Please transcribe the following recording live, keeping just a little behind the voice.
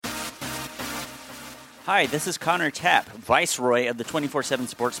Hi, this is Connor Tapp, Viceroy of the 247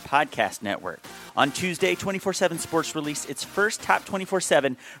 Sports Podcast Network. On Tuesday, 247 Sports released its first Top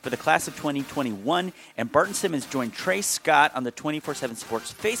 247 for the class of 2021, and Barton Simmons joined Trey Scott on the 247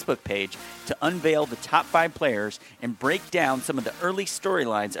 Sports Facebook page to unveil the top 5 players and break down some of the early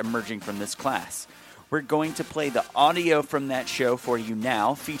storylines emerging from this class. We're going to play the audio from that show for you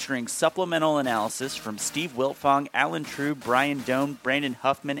now, featuring supplemental analysis from Steve Wiltfong, Alan True, Brian Doan, Brandon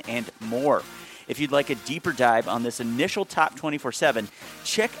Huffman, and more. If you'd like a deeper dive on this initial Top 247,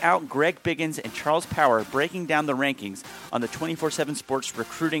 check out Greg Biggins and Charles Power breaking down the rankings on the 247 Sports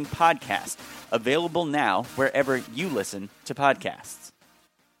Recruiting Podcast, available now wherever you listen to podcasts.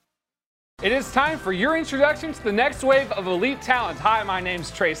 It is time for your introduction to the next wave of elite talent. Hi, my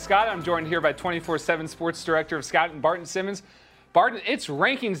name's Trey Scott. I'm joined here by 247 Sports Director of Scouting, Barton Simmons. Barton, it's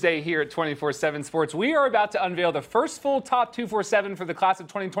rankings day here at 247 Sports. We are about to unveil the first full Top 247 for the class of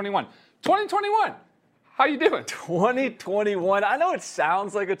 2021. 2021. How you doing? 2021. I know it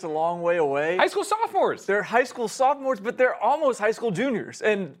sounds like it's a long way away. High school sophomores. They're high school sophomores, but they're almost high school juniors.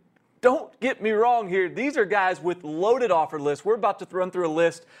 And don't get me wrong here. These are guys with loaded offer lists. We're about to run through a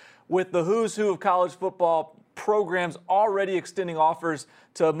list with the who's who of college football programs already extending offers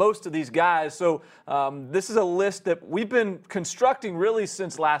to most of these guys. So this is a list that we've been constructing really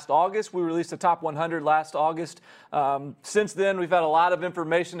since last August. We released the top 100 last August. Since then, we've had a lot of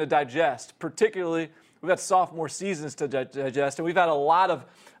information to digest. Particularly, we've got sophomore seasons to digest, and we've had a lot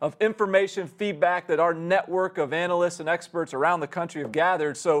of information, feedback that our network of analysts and experts around the country have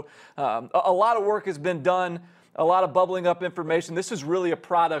gathered. So a lot of work has been done. A lot of bubbling up information. This is really a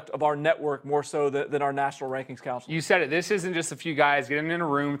product of our network more so than our National Rankings Council. You said it. This isn't just a few guys getting in a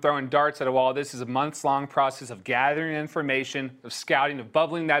room, throwing darts at a wall. This is a months-long process of gathering information, of scouting, of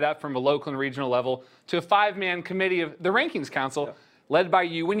bubbling that up from a local and regional level to a 5-man committee of the Rankings Council led by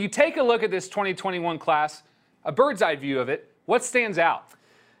you. When you take a look at this 2021 class, a bird's eye view of it, what stands out?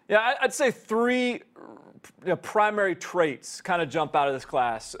 Yeah, I'd say 3 primary traits kind of jump out of this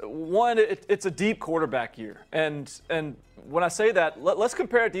class. One, it's a deep quarterback year. And when I say that, let's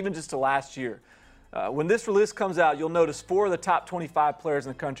compare it even just to last year. When this release comes out, you'll notice 4 of the top 25 players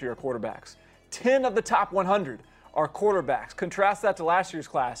in the country are quarterbacks. 10 of the top 100 are quarterbacks. Contrast that to last year's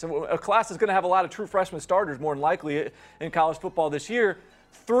class. And a class that's going to have a lot of true freshman starters more than likely in college football this year.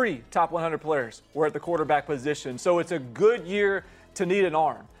 3 top 100 players were at the quarterback position. So it's a good year to need an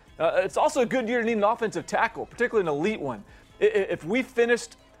arm. It's also a good year to need an offensive tackle, particularly an elite one. If we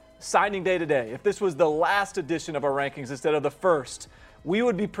finished signing day today, if this was the last edition of our rankings instead of the first, we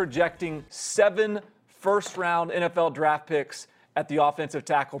would be projecting 7 first-round NFL draft picks at the offensive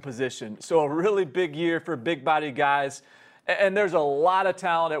tackle position. So a really big year for big-body guys. And there's a lot of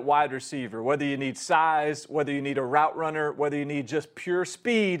talent at wide receiver, whether you need size, whether you need a route runner, whether you need just pure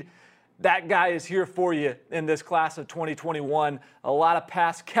speed. That guy is here for you in this class of 2021. A lot of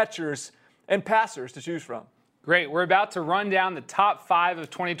pass catchers and passers to choose from. Great. We're about to run down the top 5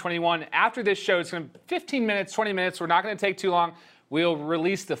 of 2021. After this show, it's going to be 15 minutes, 20 minutes. We're not going to take too long. We'll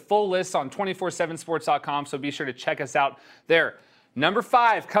release the full list on 247sports.com, so be sure to check us out there. Number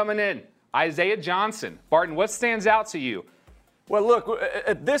 5 coming in, Isaiah Johnson. Barton, what stands out to you? Well, look,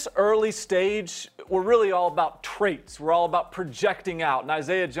 at this early stage, we're really all about traits. We're all about projecting out. And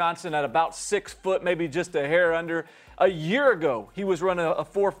Isaiah Johnson at about 6 foot, maybe just a hair under. A year ago, he was running a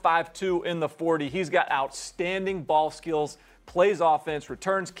 4.52 in the 40. He's got outstanding ball skills, plays offense,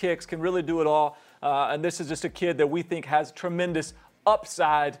 returns kicks, can really do it all. And this is just a kid that we think has tremendous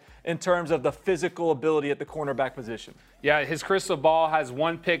upside in terms of the physical ability at the cornerback position. Yeah, his crystal ball has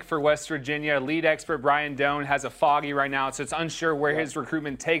 1 pick for West Virginia. Lead expert Brian Doan has a foggy right now, so it's unsure where his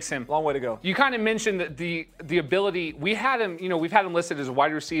recruitment takes him. Long way to go. You kind of mentioned that the ability. We've had him listed as a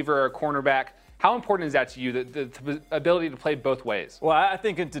wide receiver or a cornerback. How important is that to you, the ability to play both ways? Well, I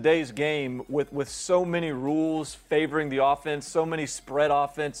think in today's game, with so many rules favoring the offense, so many spread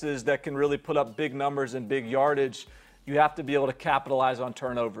offenses that can really put up big numbers and big yardage, you have to be able to capitalize on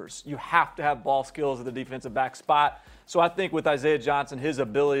turnovers. You have to have ball skills at the defensive back spot. So I think with Isaiah Johnson, his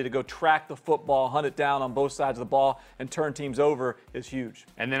ability to go track the football, hunt it down on both sides of the ball, and turn teams over is huge.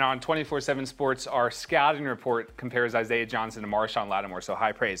 And then on 247 Sports, our scouting report compares Isaiah Johnson to Marshawn Lattimore, so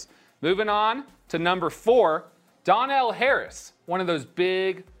high praise. Moving on to number 4, Donnell Harris, one of those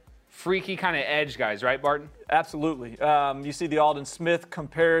big, freaky kind of edge guys, right, Barton? Absolutely. You see the Alden Smith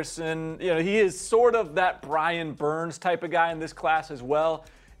comparison. He is sort of that Brian Burns type of guy in this class as well.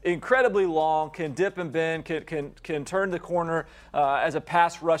 Incredibly long, can dip and bend, can turn the corner as a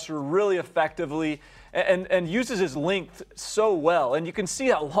pass rusher really effectively, and uses his length so well. And you can see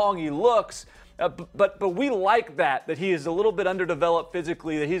how long he looks. But we like that he is a little bit underdeveloped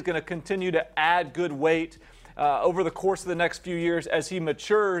physically, that he's going to continue to add good weight over the course of the next few years as he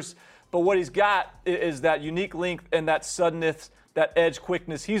matures. But what he's got is that unique length and that suddenness, that edge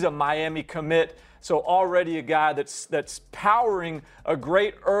quickness. He's a Miami commit, so already a guy that's powering a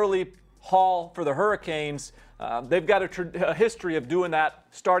great early haul for the Hurricanes. They've got a history of doing that,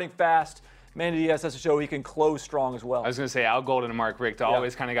 starting fast. Manny Diaz has to show he can close strong as well. I was going to say Al Golden and Mark Richt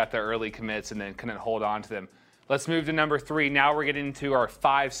always kind of got the early commits and then couldn't hold on to them. Let's move to number 3. Now we're getting into our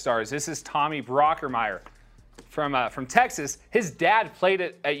 5 stars. This is Tommy Brockermeyer from Texas. His dad played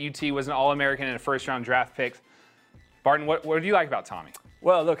at UT, was an All-American and a first-round draft pick. Barton, what do you like about Tommy?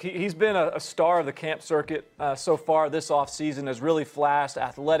 Well, look, he's been a star of the camp circuit so far this offseason. Has really flashed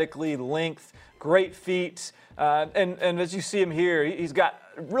athletically, length, great feet. And as you see him here, he's got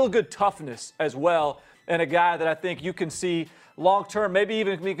real good toughness as well, and a guy that I think you can see long-term, maybe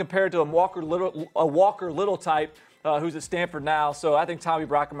even be compared to a Walker Little type who's at Stanford now. So I think Tommy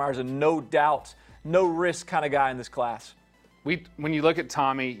Brockermeyer is a no-doubt, no-risk kind of guy in this class. When you look at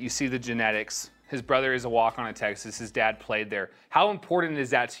Tommy, you see the genetics. His brother is a walk-on at Texas. His dad played there. How important is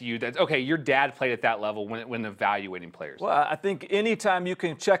that to you? That, okay, your dad played at that level when evaluating players. Well, I think anytime you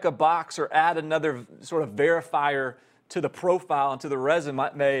can check a box or add another sort of verifier to the profile and to the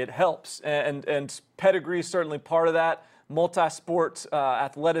resume, it helps. And pedigree is certainly part of that. Multi-sport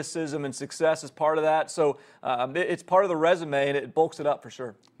athleticism and success is part of that. So it's part of the resume, and it bulks it up for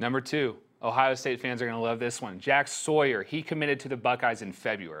sure. Number 2, Ohio State fans are going to love this one. Jack Sawyer, he committed to the Buckeyes in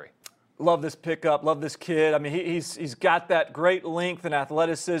February. Love this pickup. Love this kid. I mean, he's got that great length and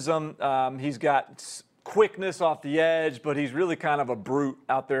athleticism. He's got quickness off the edge, but he's really kind of a brute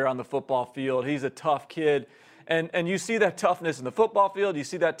out there on the football field. He's a tough kid. And you see that toughness in the football field. You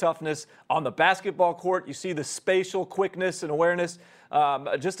see that toughness on the basketball court. You see the spatial quickness and awareness.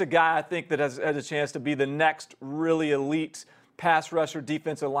 Just a guy, I think, that has a chance to be the next really elite pass rusher,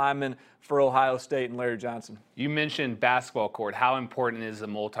 defensive lineman for Ohio State and Larry Johnson. You mentioned basketball court. How important is the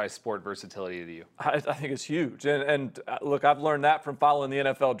multi-sport versatility to you? I think it's huge. And look, I've learned that from following the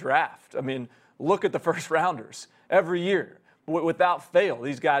NFL draft. I mean, look at the first rounders every year. Without fail,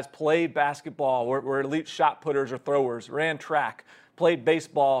 these guys played basketball, were elite shot putters or throwers, ran track, played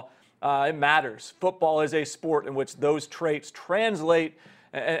baseball. It matters. Football is a sport in which those traits translate.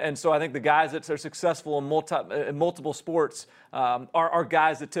 And so I think the guys that are successful in multiple sports are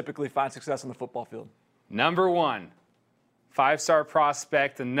guys that typically find success in the football field. Number 1, 5-star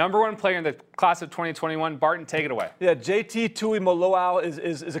prospect, the number 1 player in the class of 2021. Barton, take it away. Yeah, JT Tuimoloau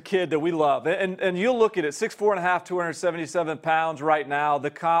is a kid that we love. And you'll look at it, 6'4.5", 277 pounds right now. The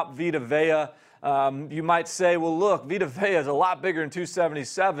comp, Vita Vea. You might say, well, look, Vita Vea is a lot bigger than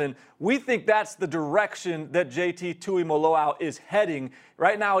 277. We think that's the direction that JT Tuimoloau is heading.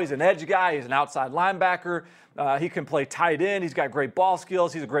 Right now, he's an edge guy. He's an outside linebacker. He can play tight end. He's got great ball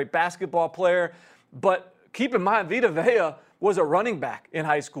skills. He's a great basketball player. But keep in mind, Vita Vea was a running back in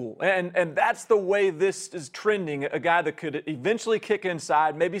high school. And that's the way this is trending, a guy that could eventually kick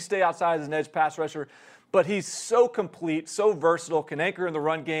inside, maybe stay outside as an edge pass rusher. But he's so complete, so versatile, can anchor in the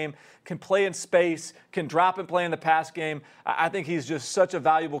run game, can play in space, can drop and play in the pass game. I think he's just such a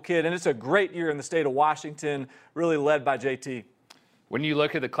valuable kid. And it's a great year in the state of Washington, really led by JT. When you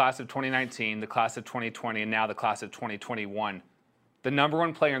look at the class of 2019, the class of 2020, and now the class of 2021, the number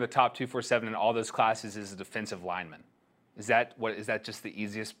 1 player in the top 247 in all those classes is a defensive lineman. Is that just the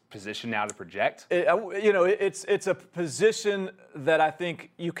easiest position now to project? It's a position that I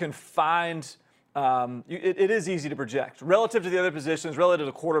think you can find. It is easy to project relative to the other positions, relative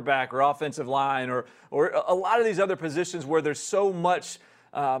to quarterback or offensive line, or a lot of these other positions where there's so much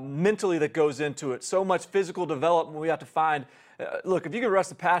mentally that goes into it, so much physical development we have to find. Look, if you can rush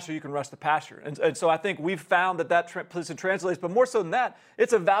the passer, you can rush the passer. And so I think we've found that position translates. But more so than that,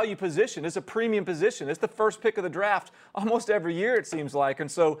 it's a value position. It's a premium position. It's the first pick of the draft almost every year, it seems like. And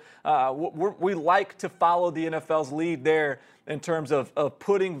so we like to follow the NFL's lead there in terms of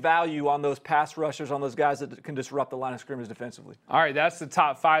putting value on those pass rushers, on those guys that can disrupt the line of scrimmage defensively. All right, that's the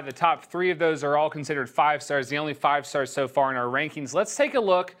top 5. The top 3 of those are all considered 5 stars, the only 5 stars so far in our rankings. Let's take a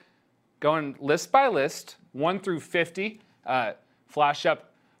look, going list by list, 1 through 50. Flash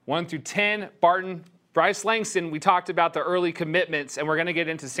up 1 through 10. Barton, Bryce Langston, we talked about the early commitments, and we're going to get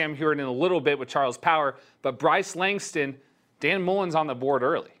into Sam Hewitt in a little bit with Charles Power. But Bryce Langston, Dan Mullen's on the board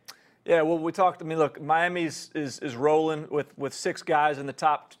early. Yeah, well, we talked. I mean, look, Miami is rolling with 6 guys in the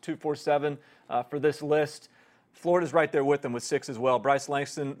top 247 for this list. Florida's right there with them with 6 as well. Bryce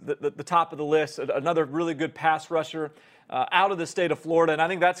Langston, the top of the list, another really good pass rusher out of the state of Florida, and I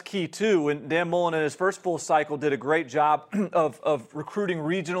think that's key too. And Dan Mullen in his first full cycle did a great job of recruiting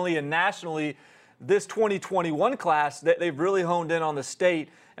regionally and nationally. This 2021 class, they've really honed in on the state,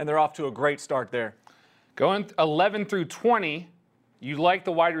 and they're off to a great start there. Going 11 through 20, you like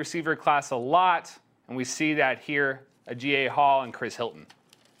the wide receiver class a lot, and we see that here, Agiye Hall and Chris Hilton.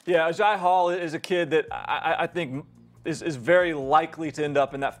 Yeah, Agiye Hall is a kid that I think is very likely to end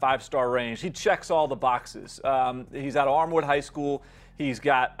up in that 5-star range. He checks all the boxes. He's out of Armwood High School. He's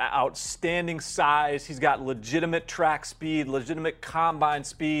got outstanding size. He's got legitimate track speed, legitimate combine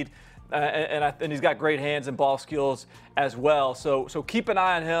speed, and he's got great hands and ball skills as well. So keep an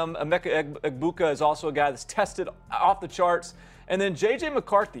eye on him. Emeka Egbuka is also a guy that's tested off the charts. And then J.J.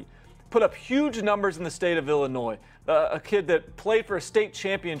 McCarthy put up huge numbers in the state of Illinois. A kid that played for a state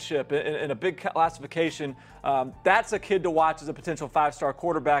championship in a big classification. That's a kid to watch as a potential 5-star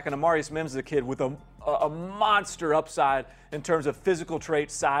quarterback. And Amarius Mims is a kid with a monster upside in terms of physical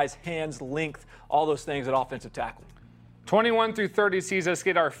traits, size, hands, length, all those things at offensive tackle. 21 through 30 sees us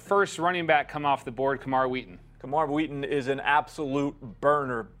get our first running back come off the board, Kamar Wheaton. Kamar Wheaton is an absolute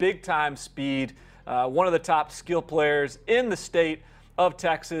burner, big-time speed, one of the top skill players in the state of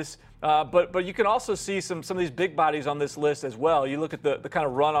Texas. But you can also see some of these big bodies on this list as well. You look at the kind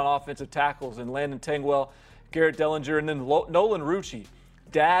of run on offensive tackles and Landon Tangwell, Garrett Dellinger, and then Nolan Rucci.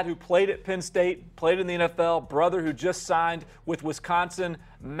 Dad who played at Penn State, played in the NFL, brother who just signed with Wisconsin,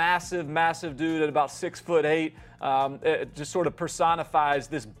 massive dude at about 6'8". It just sort of personifies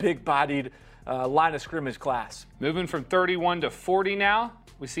this big-bodied line of scrimmage class. Moving from 31 to 40 now,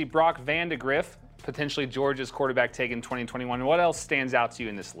 we see Brock Vandegrift, potentially Georgia's quarterback taken 2021. What else stands out to you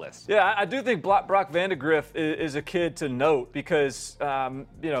in this list? Yeah, I do think Brock Vandegrift is a kid to note because,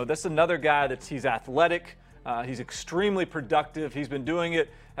 that's another guy he's athletic. He's extremely productive. He's been doing it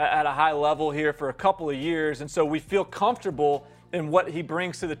at a high level here for a couple of years. And so we feel comfortable in what he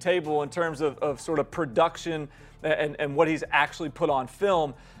brings to the table in terms of sort of production and what he's actually put on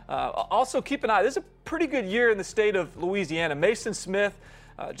film. Also, keep an eye. This is a pretty good year in the state of Louisiana. Mason Smith,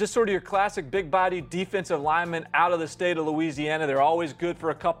 just sort of your classic big-body defensive lineman out of the state of Louisiana. They're always good for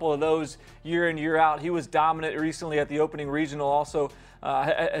a couple of those year in, year out. He was dominant recently at the opening regional, also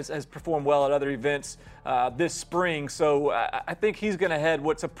has performed well at other events this spring. So I think he's going to head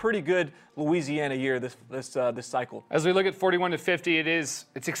what's a pretty good Louisiana year this cycle. As we look at 41 to 50, it's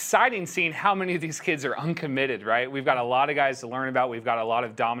exciting seeing how many of these kids are uncommitted, right? We've got a lot of guys to learn about. We've got a lot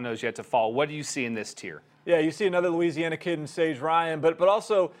of dominoes yet to fall. What do you see in this tier? Yeah, you see another Louisiana kid in Sage Ryan, but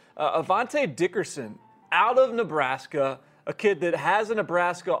also Avante Dickerson out of Nebraska, a kid that has a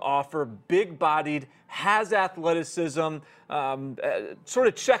Nebraska offer, big-bodied, has athleticism, sort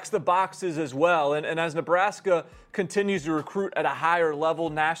of checks the boxes as well. And as Nebraska continues to recruit at a higher level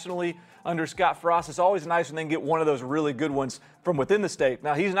nationally under Scott Frost, it's always nice when they can get one of those really good ones from within the state.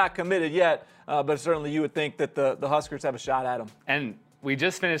 Now, he's not committed yet, but certainly you would think that the Huskers have a shot at him. And we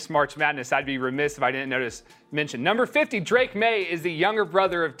just finished March Madness. I'd be remiss if I didn't mention. Number 50, Drake May, is the younger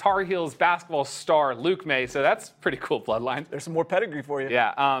brother of Tar Heels basketball star Luke May. So that's pretty cool bloodline. There's some more pedigree for you.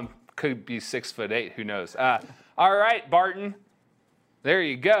 Yeah, could be 6'8", who knows. All right, Barton, there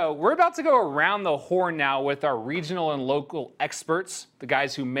you go. We're about to go around the horn now with our regional and local experts, the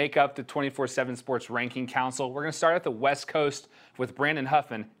guys who make up the 247 Sports Ranking Council. We're going to start at the West Coast with Brandon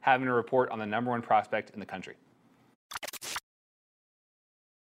Huffman having a report on the #1 prospect in the country.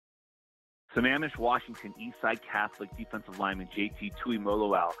 Sammamish, Washington Eastside Catholic defensive lineman JT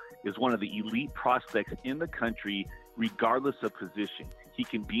Tuimoloau is one of the elite prospects in the country, regardless of position. He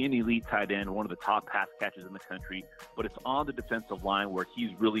can be an elite tight end, one of the top pass catchers in the country, but it's on the defensive line where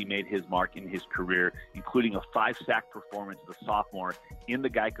he's really made his mark in his career, including a 5-sack performance as a sophomore in the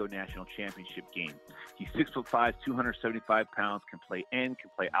Geico National Championship game. He's 6'5", 275 pounds, can play end, can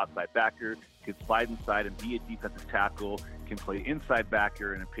play outside backer, can slide inside and be a defensive tackle, can play inside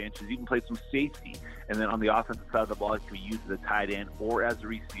backer in a pinch, he's even played some safety. And then on the offensive side of the ball, he can be used as a tight end or as a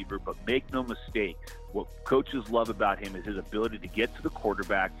receiver, but make no mistake, what coaches love about him is his ability to get to the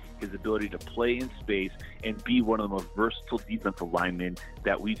quarterback, his ability to play in space, and be one of the most versatile defensive linemen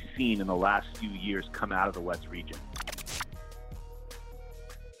that we've seen in the last few years come out of the West region.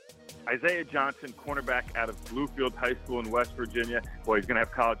 Isaiah Johnson, cornerback out of Bluefield High School in West Virginia. Boy, he's going to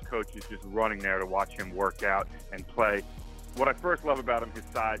have college coaches just running there to watch him work out and play. What I first love about him, his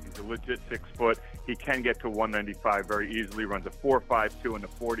size. He's a legit 6 foot. He can get to 195 very easily, runs a 4.52 in the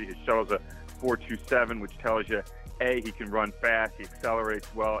 40. His shuttle's a 4.27, which tells you, A, he can run fast, he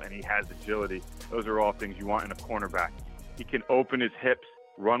accelerates well, and he has agility. Those are all things you want in a cornerback. He can open his hips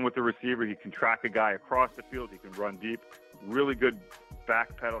run with the receiver. He can track a guy across the field. He can run deep. Really good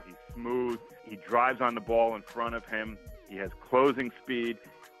back pedal. He's smooth. He drives on the ball in front of him. He has closing speed.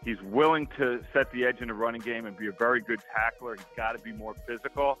 He's willing to set the edge in the running game and be a very good tackler. He's got to be more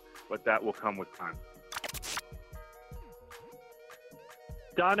physical, but that will come with time.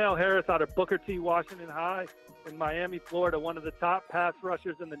 Donnell Harris out of Booker T. Washington High in Miami, Florida, one of the top pass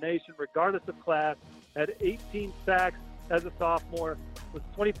rushers in the nation, regardless of class, had 18 sacks as a sophomore, was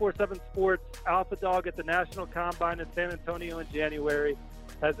 24/7 Sports Alpha Dog at the National Combine in San Antonio in January,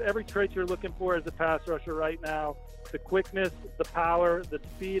 has every trait you're looking for as a pass rusher right now, the quickness, the power, the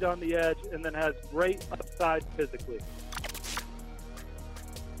speed on the edge, and then has great upside physically.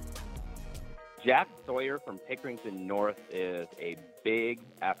 Jack Sawyer from Pickerington North is a big,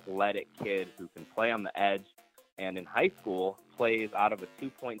 athletic kid who can play on the edge, and in high school plays out of a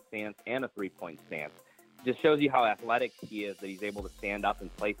 2-point stance and a 3-point stance. Just shows you how athletic he is, that he's able to stand up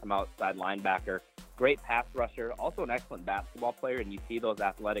and play some outside linebacker. Great pass rusher, also an excellent basketball player, and you see those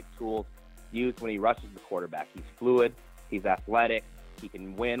athletic tools used when he rushes the quarterback. He's fluid, he's athletic, he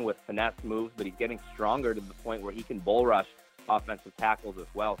can win with finesse moves, but he's getting stronger to the point where he can bull rush offensive tackles as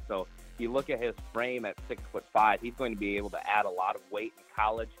well. So if you look at his frame at 6'5", he's going to be able to add a lot of weight in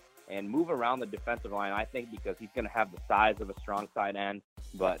college and move around the defensive line, I think, because he's going to have the size of a strong side end,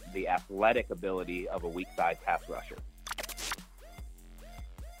 but the athletic ability of a weak side pass rusher.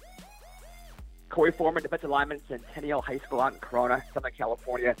 Corey Foreman, defensive lineman, Centennial High School out in Corona, Southern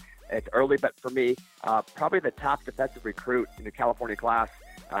California. It's early, but for me, probably the top defensive recruit in the California class.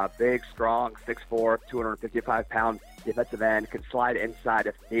 Big, strong, 6'4", 255-pound defensive end, can slide inside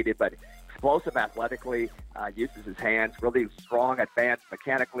if needed, but explosive athletically, uses his hands, really strong, advanced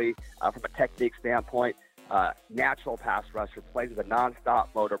mechanically from a technique standpoint. Natural pass rusher, plays with a nonstop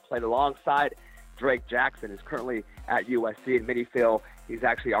motor, played alongside Drake Jackson, who's currently at USC, and many feel he's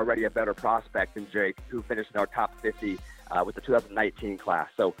actually already a better prospect than Drake, who finished in our top 50 with the 2019 class.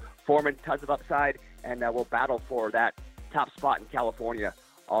 So Foreman, tons of upside, and we'll battle for that top spot in California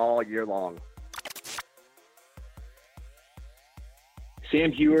all year long.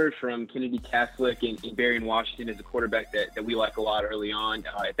 Sam Heward from Kennedy Catholic in Berrien, Washington is a quarterback that we like a lot early on.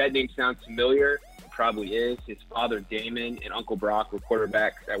 If that name sounds familiar, it probably is. His father, Damon, and Uncle Brock were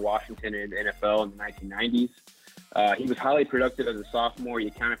quarterbacks at Washington and the NFL in the 1990s. He was highly productive as a sophomore. He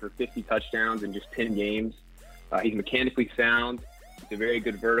accounted for 50 touchdowns in just 10 games. He's mechanically sound. He's a very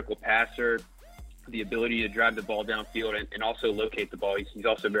good vertical passer. The ability to drive the ball downfield and also locate the ball. He's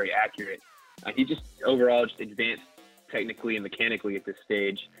also very accurate. He just overall just advanced technically and mechanically at this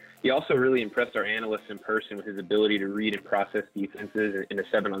stage. He also really impressed our analysts in person with his ability to read and process defenses in a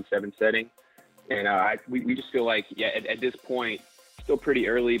 7-on-7 setting. And we just feel like, at this point, still pretty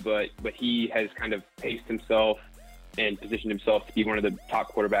early, but he has kind of paced himself and positioned himself to be one of the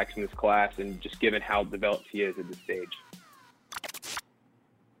top quarterbacks in this class, and just given how developed he is at this stage.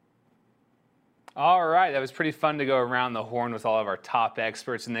 All right, that was pretty fun to go around the horn with all of our top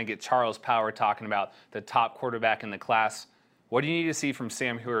experts and then get Charles Power talking about the top quarterback in the class. What do you need to see from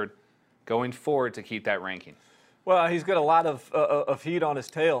Sam Heward going forward to keep that ranking? Well, he's got a lot of heat on his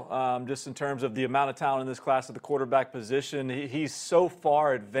tail, just in terms of the amount of talent in this class at the quarterback position. He's so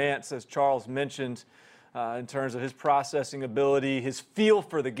far advanced, as Charles mentioned, in terms of his processing ability, his feel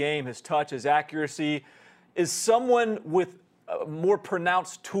for the game, his touch, his accuracy. Is someone with more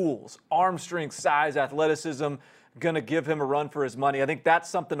pronounced tools, arm strength, size, athleticism, going to give him a run for his money? I think that's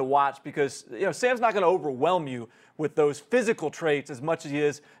something to watch because, Sam's not going to overwhelm you with those physical traits as much as he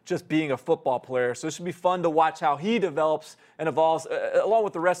is just being a football player. So it should be fun to watch how he develops and evolves along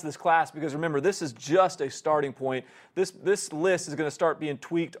with the rest of this class, because remember, this is just a starting point. This list is going to start being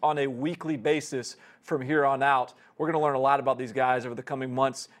tweaked on a weekly basis from here on out. We're going to learn a lot about these guys over the coming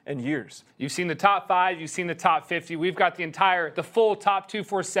months and years. You've seen the top 5, you've seen the top 50. We've got the full top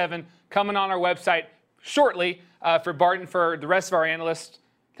 247 coming on our website shortly for Barton, for the rest of our analysts.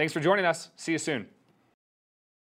 Thanks for joining us. See you soon.